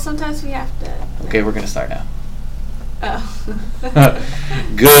Sometimes we have to. Okay, we're going to start now. Oh.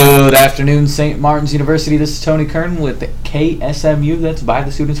 Good afternoon, St. Martin's University. This is Tony Kern with KSMU. That's by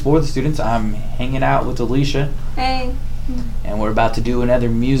the students, for the students. I'm hanging out with Alicia. Hey. And we're about to do another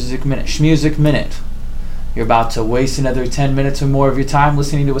SMUsic minute. You're about to waste another 10 minutes or more of your time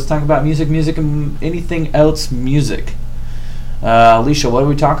listening to us talk about music, and anything else music. Alicia, what are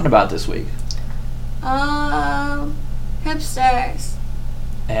we talking about this week? Hipsters.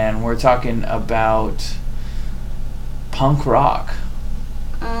 And we're talking about punk rock.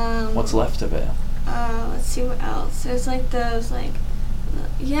 What's left of it? Let's see what else. There's like those like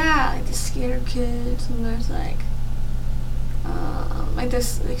the skater kids, and there's like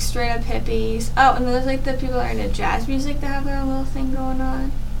this like straight up hippies. Oh, and then there's like the people that are into jazz music that have their own little thing going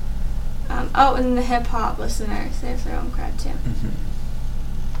on. And the hip hop listeners, they have their own crowd too. Mm-hmm.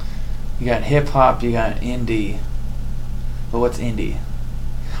 You got hip hop, you got indie. But what's indie?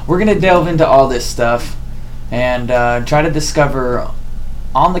 We're gonna delve into all this stuff and try to discover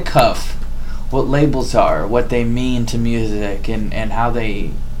on the cuff what labels are, what they mean to music, and how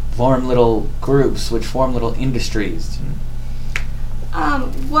they form little groups, which form little industries.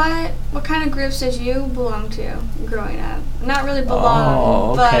 What kind of groups did you belong to growing up? Not really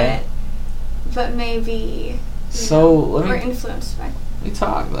belong, okay. but maybe were influenced by. Let me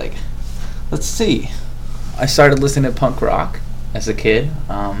talk. Let's see. I started listening to punk rock as a kid.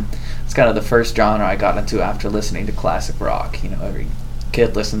 It's kind of the first genre I got into after listening to classic rock. You know, every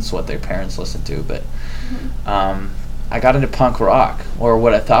kid listens to what their parents listen to, but I got into punk rock, or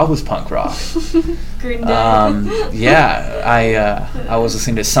what I thought was punk rock. Green Day. I was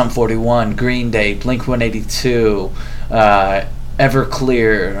listening to Sum 41, Green Day, Blink-182,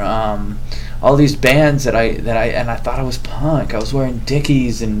 Everclear, all these bands that I thought I was punk. I was wearing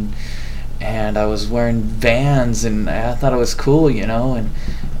Dickies and I was wearing Vans, and I thought it was cool, and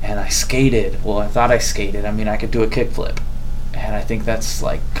I skated. Well, I thought I skated. I mean, I could do a kickflip, and I think that's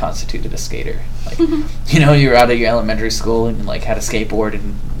constituted a skater. You were out of your elementary school and had a skateboard,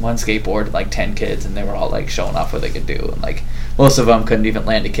 and one skateboard 10 kids, and they were all showing off what they could do, and most of them couldn't even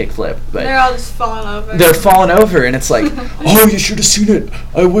land a kickflip, but they're all just falling over. They're falling over, and it's oh, you should have seen it.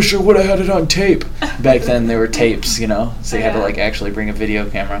 I wish I would have had it on tape. Back then there were tapes, so you had to actually bring a video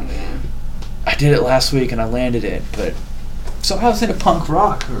camera. Yeah. I did it last week and I landed it, but so I was into punk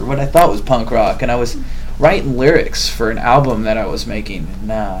rock, or what I thought was punk rock, and I was writing lyrics for an album that I was making in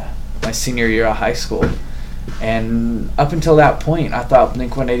my senior year of high school. And up until that point, I thought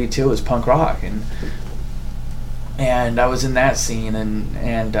Blink-182 was punk rock, and I was in that scene,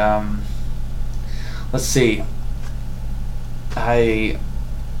 and let's see, I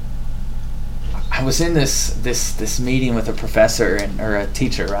was in this meeting with a professor or a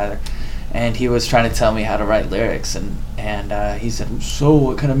teacher rather. And he was trying to tell me how to write lyrics, and he said, "So,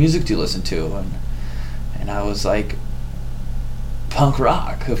 what kind of music do you listen to?" And I was like, "Punk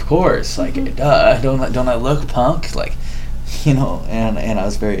rock, of course. Duh. Don't I look punk? And I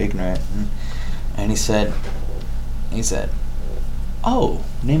was very ignorant. And he said, "Oh,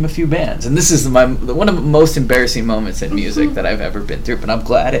 name a few bands." And this is one of the most embarrassing moments in music that I've ever been through. But I'm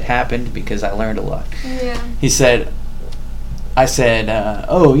glad it happened because I learned a lot. Yeah. I said,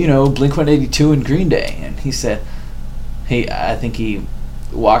 Blink-182 and Green Day. And he said, I think he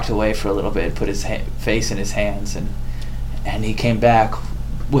walked away for a little bit, put his face in his hands, and he came back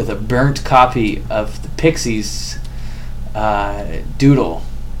with a burnt copy of the Pixies' Doodle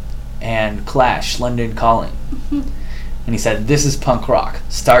and Clash, London Calling. And he said, "This is punk rock.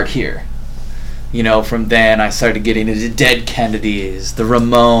 Start here." From then I started getting into Dead Kennedys, the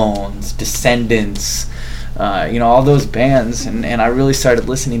Ramones, Descendants, all those bands, and I really started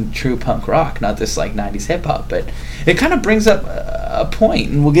listening to true punk rock, not this 90s hip hop. But it kind of brings up a point,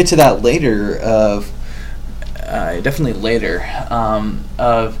 and we'll get to that later, of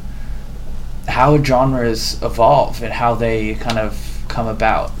how genres evolve and how they kind of come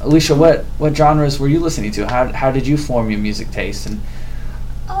about. Alicia, what genres were you listening to? How did you form your music taste? And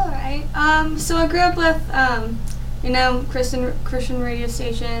all right, so I grew up with Christian radio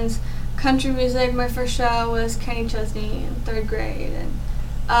stations. Country music. My first show was Kenny Chesney in 3rd grade, and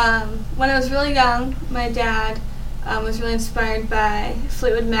when I was really young, my dad was really inspired by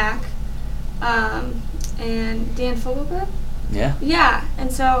Fleetwood Mac and Dan Fogelberg. Yeah,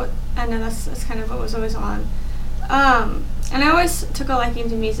 and so I know that's kind of what was always on, and I always took a liking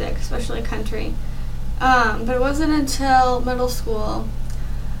to music, especially country, but it wasn't until middle school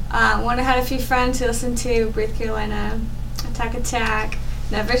when I had a few friends who listened to Breathe Carolina, Attack,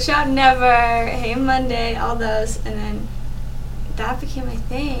 Never Shout Never, Hey Monday, all those, and then that became my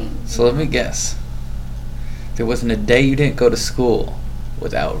thing. So let me guess. There wasn't a day you didn't go to school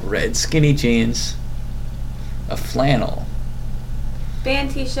without red skinny jeans, a flannel,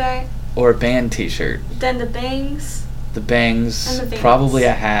 band t-shirt, or a band t-shirt. Then the bangs. The bangs. And the Vans. Probably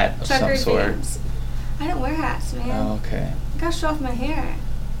a hat of Checkered some sort. Vans. I don't wear hats, man. Oh, okay. I gotta show off my hair.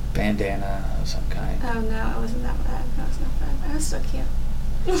 Bandana of some kind. Oh no, it wasn't that bad. That was not bad. I was so cute.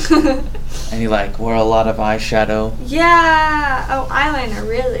 And you wore a lot of eyeshadow. Yeah. Oh, eyeliner,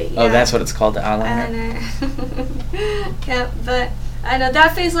 really. Yeah. Oh, that's what it's called, the eyeliner. Yeah, but I know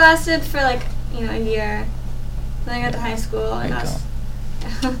that phase lasted for like a year. Then I got to high school, and I was.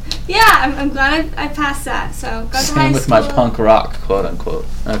 Yeah, I'm glad I passed that. So got to high Same with school. my punk rock, quote unquote.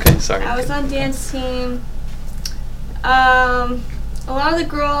 Okay, sorry. I was on dance team. A lot of the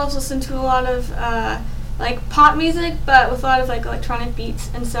girls listened to a lot of like pop music, but with a lot of like electronic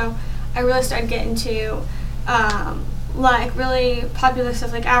beats, and so I really started getting into like really popular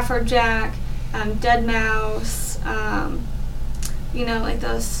stuff like Afrojack, Deadmau5, like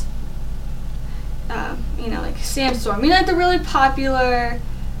those, like Sandstorm, like the really popular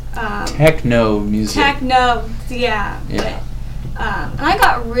techno music. Techno, yeah. But, and I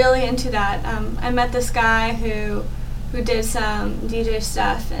got really into that. I met this guy who did some DJ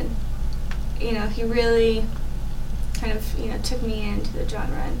stuff, and he really kind of took me into the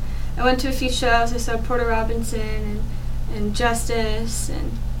genre. And I went to a few shows. I saw Porter Robinson and Justice,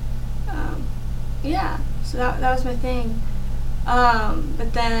 and so that was my thing.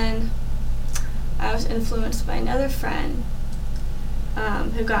 But then I was influenced by another friend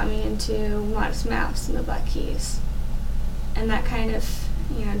who got me into Modest Mouse and the Black Keys, and that kind of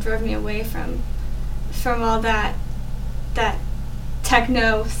drove me away from all that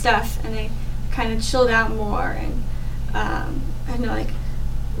techno stuff, and I kind of chilled out more, and I don't know,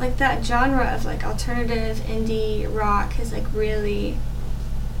 like that genre of like alternative indie rock is like really.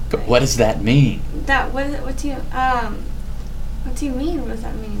 But what does that mean? What do you mean? What does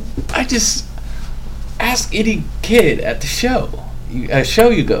that mean? I just ask any kid at the show, a show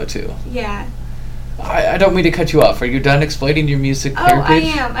you go to. Yeah. I don't mean to cut you off. Are you done explaining your music heritage? I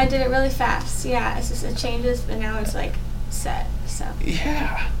am. I did it really fast. Yeah, it's just it changes, but now it's like set. So.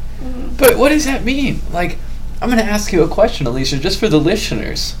 Yeah. Mm-hmm. But what does that mean? Like, I'm going to ask you a question, Alicia, just for the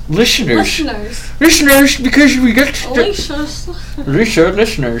listeners. Listeners, because we get listeners.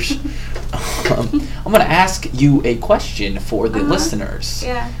 I'm going to ask you a question for the listeners.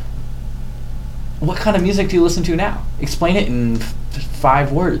 Yeah. What kind of music do you listen to now? Explain it in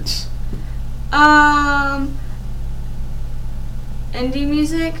 5 words. Indie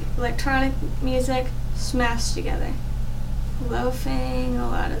music, electronic music, smashed together. Loafing, a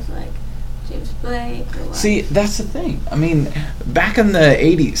lot of like James Blake. See, that's the thing. I mean, back in the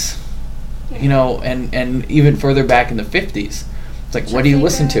 80s, and even further back in the 50s, it's like, what do you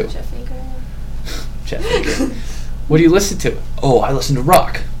listen to? Jeff Aker. What do you listen to? Oh, I listen to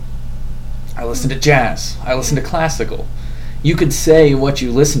rock. I listen to jazz. I listen to classical. You could say what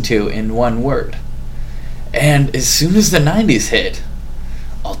you listen to in one word. And as soon as the 90s hit,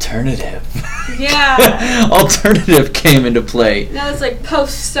 alternative. Yeah. Alternative came into play. Now it's like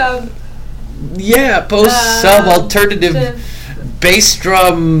post-sub. Yeah, post-sub, alternative, bass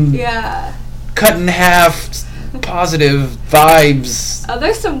drum. Yeah. Cut in half, positive vibes. Oh,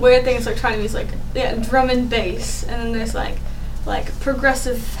 there's some weird things like trying to use like drum and bass, and then there's like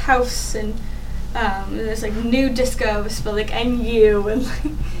progressive house, and there's like new disco, but like NU and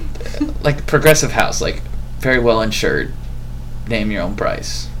like progressive house, like very well insured, name your own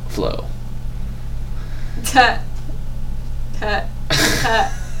price, flow. Tut.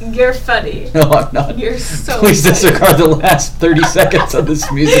 You're funny. No, I'm not. You're so Please funny. disregard the last 30 seconds of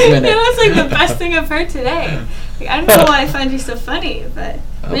this music minute. It was like the best thing I've heard today. Like, I don't know why I find you so funny, but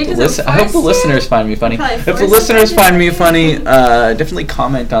I hope the listeners find me funny. If the listeners find me funny, definitely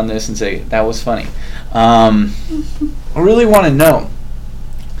comment on this and say that was funny. I really want to know,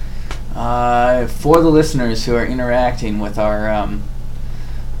 for the listeners who are interacting with our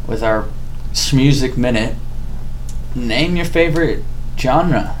SMUsic minute, name your favorite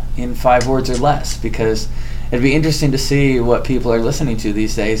genre in 5 words or less, because it'd be interesting to see what people are listening to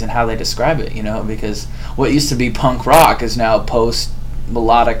these days and how they describe it, because what used to be punk rock is now post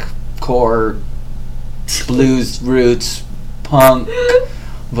melodic core blues roots punk,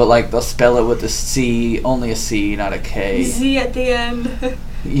 but like they'll spell it with a C, only a C, not a K. Z at the end.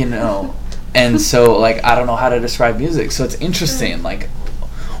 And so like I don't know how to describe music, so it's interesting. Like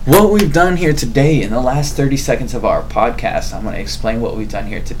what we've done here today in the last 30 seconds of our podcast, I'm going to explain what we've done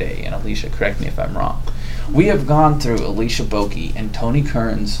here today, and Alicia, correct me if I'm wrong. We have gone through Alicia Boki and Tony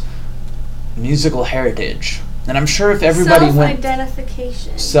Kern's musical heritage, and I'm sure if everybody went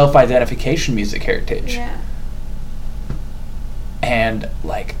self-identification music heritage, yeah, And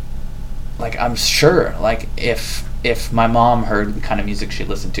like I'm sure, like if my mom heard the kind of music she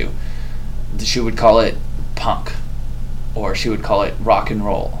listened to, she would call it punk, or she would call it rock and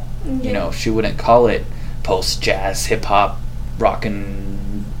roll. Yeah. You know, she wouldn't call it post jazz, hip hop, rock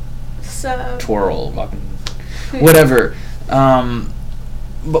and twirl, rock and whatever.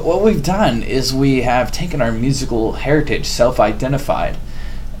 But what we've done is we have taken our musical heritage, self-identified,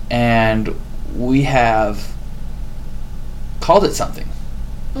 and we have called it something.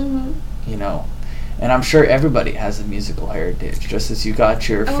 Mm-hmm. You know, and I'm sure everybody has a musical heritage, just as you got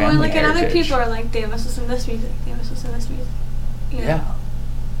your family heritage. And other people are like, they must listen to this music, they must listen to this music. You know? Yeah.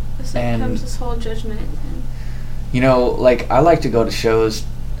 So it becomes this whole judgment. And you know, like, I like to go to shows,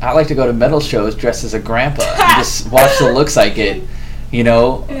 I like to go to metal shows dressed as a grandpa and just watch the looks I get, you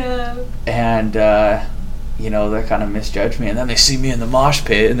know? Yeah. And, you know, they kind of misjudge me, and then they see me in the mosh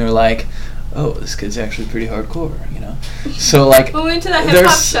pit, and they're like, oh, this kid's actually pretty hardcore, you know? So, like... When we went to that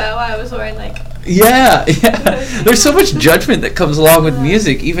hip-hop show, I was wearing, like... Yeah. There's so much judgment that comes along with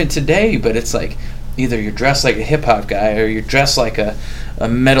music, even today, but it's like, either you're dressed like a hip-hop guy, or you're dressed like a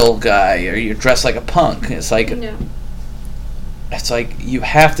metal guy, or you're dressed like a punk. It's like... No. It's like you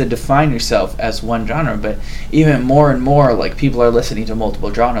have to define yourself as one genre, but even more and more, like, people are listening to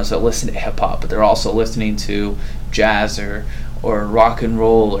multiple genres. They'll listen to hip-hop, but they're also listening to jazz or rock and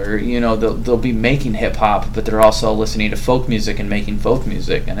roll, or, you know, they'll be making hip-hop, but they're also listening to folk music and making folk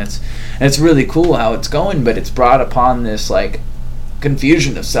music, and it's really cool how it's going, but it's brought upon this, like,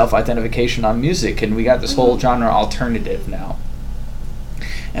 confusion of self-identification on music, and we got this whole genre alternative now,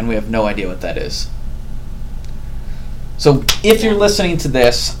 and we have no idea what that is. So if you're listening to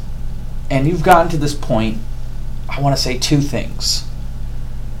this and you've gotten to this point, I want to say two things.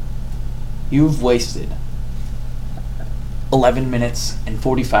 You've wasted 11 minutes and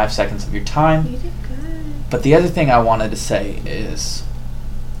 45 seconds of your time. You did good. But the other thing I wanted to say is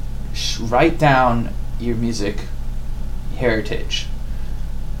write down your music heritage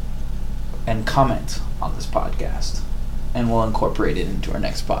and comment on this podcast, and we'll incorporate it into our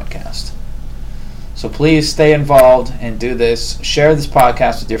next podcast. So please stay involved and do this. Share this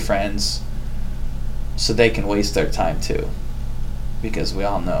podcast with your friends so they can waste their time too. Because we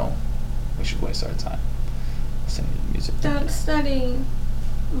all know we should waste our time listening to music. Don't study.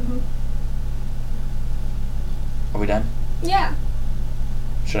 Mm-hmm. Are we done? Yeah.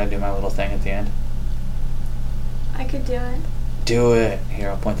 Should I do my little thing at the end? I could do it. Do it. Here,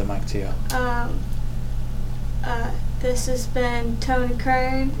 I'll point the mic to you. This has been Tony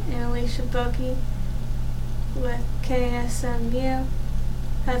Kern and Alicia Bokey with KSMU.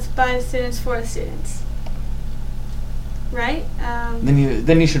 That's by the students for the students. Right?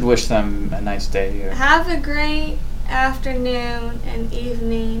 Then you should wish them a nice day. Or have a great afternoon and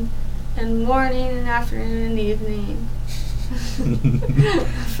evening and morning and afternoon and evening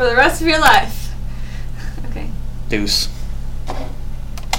for the rest of your life. Okay. Deuce.